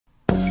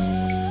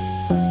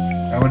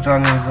what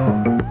y'all niggas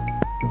doing?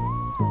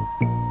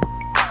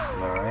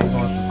 Nah, I ain't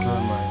going to the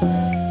club, man.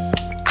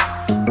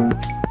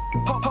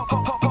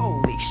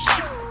 Holy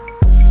shit.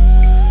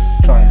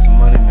 Trying to get some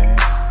money, man.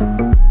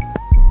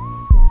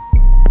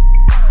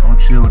 I'm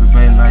chill with the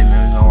baby night,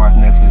 man. We gonna watch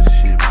Netflix and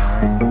shit, man.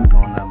 I ain't even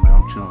doing nothing, man.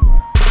 I'm chilling,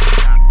 man.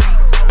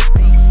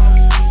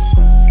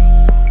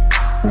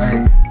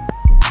 Hey,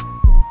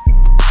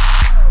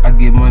 I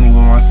get money with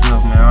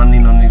myself, man. I don't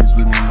need no niggas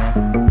with me,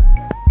 man.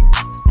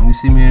 When you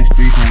see me in the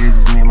streets, nigga, it's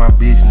just me and my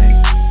bitch,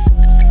 nigga.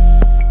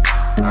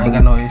 I ain't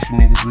got no extra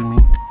niggas with me.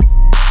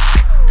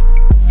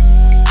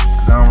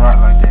 Cause I don't rock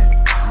like that.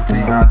 I'ma tell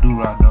you how I do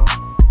rock, though.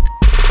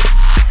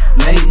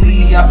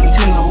 Lately, I've been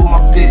chillin' with my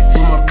bitch.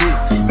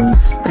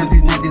 Cause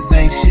these niggas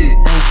ain't shit.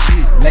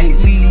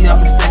 Lately, I've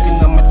been stacking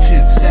up my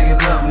chips. Stack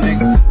it up,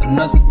 nigga.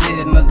 Another day,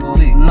 another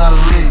lick.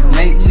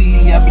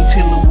 Lately, I've been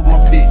chillin' with my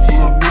bitch.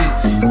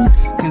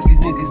 Cause these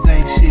niggas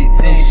ain't shit.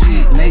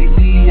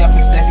 Lately, I've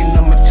been stacking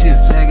up my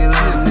chips. Stack it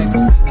up, nigga.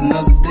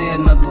 Another day,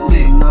 another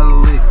lick.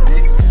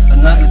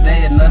 Another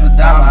day, another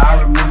dollar.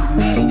 I remember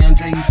me and Young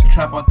Dre used to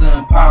trap out the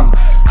Impala.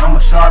 I'm a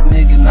sharp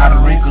nigga, not a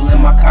wrinkle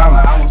in my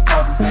collar. I was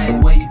taught the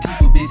same way you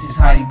keep a bitch is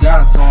how you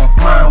got it. So I'm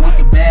flying with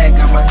the bag,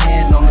 got my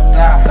hand on the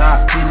thigh.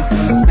 Hit it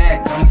from the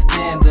back, I'm a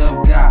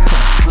stand-up guy.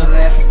 Put her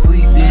ass to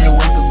sleep, then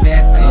wake her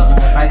back up.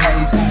 Like how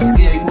you see me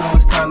scared, you know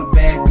it's time to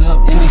back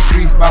up. In these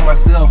streets by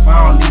myself, I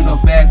don't need no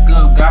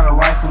backup. Got a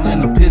rifle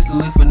and a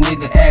pistol if a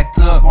nigga act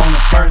up. On the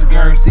first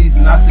girl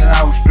season, I said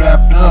I was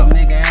strapped up.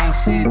 Nigga ain't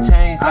shit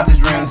changed, I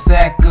just ran the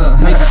sack up.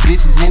 Nigga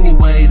bitches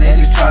anyway, they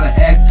just try to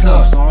act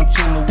tough. So I'm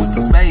chillin' with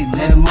the baby,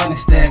 let the money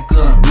stack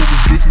up. Nigga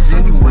bitches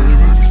anyway,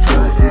 they just try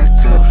to act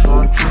tough. So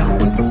I'm chillin'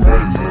 with the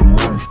baby, let the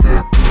money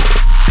stack up.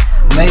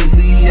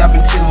 Lately, I've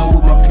been chillin'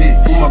 with my bitch.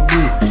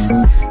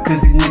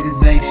 Cause these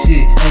niggas ain't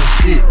shit.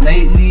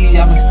 Lately,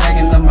 I've been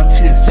stacking up my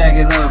chips. Stack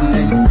it up,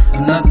 nigga.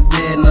 Another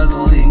day, another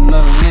lick.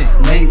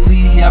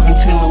 Lately, I've been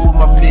chillin' with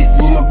my bitch.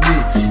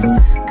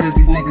 Cause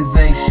these niggas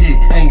ain't shit.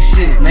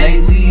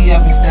 Lately,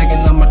 I've been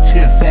stacking up my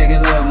chips. Stack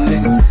it up,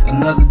 nigga.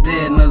 Another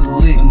day, another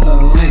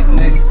lick,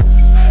 nigga.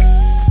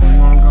 Where you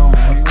wanna go,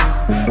 man?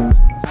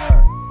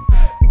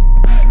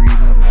 I just read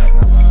up, man. I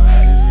got my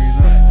line. Just read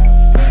up,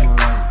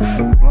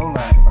 man. Blow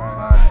like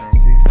 5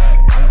 days, 6 days. I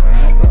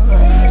ain't gonna go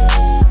like that.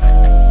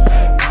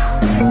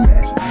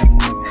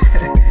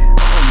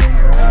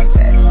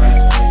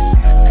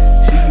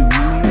 She be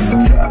with me in the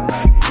trap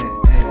like that.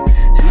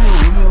 She be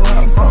with me when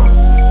I'm broke.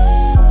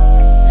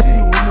 She be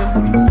with me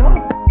when you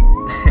don't.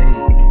 Hey,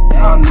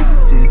 y'all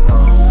niggas just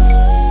hoes.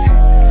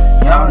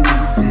 Y'all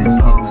niggas just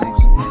hoes.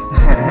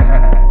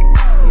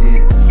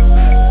 Yeah.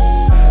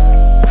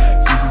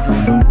 She can do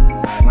them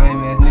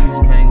lame ass niggas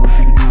you hang with.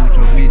 You can do with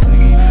your bitch,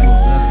 nigga. You can do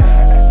with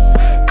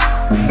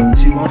that.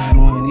 She wants you to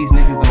win. These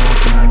niggas don't want you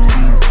to win.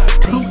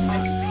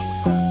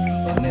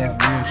 And that's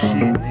real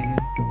shit, nigga.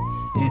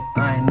 If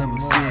I ain't never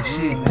said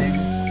shit,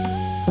 nigga.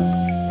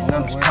 And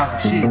I'm just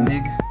talking shit,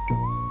 nigga.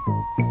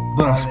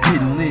 But I'm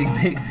spitting lick,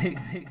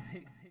 nigga.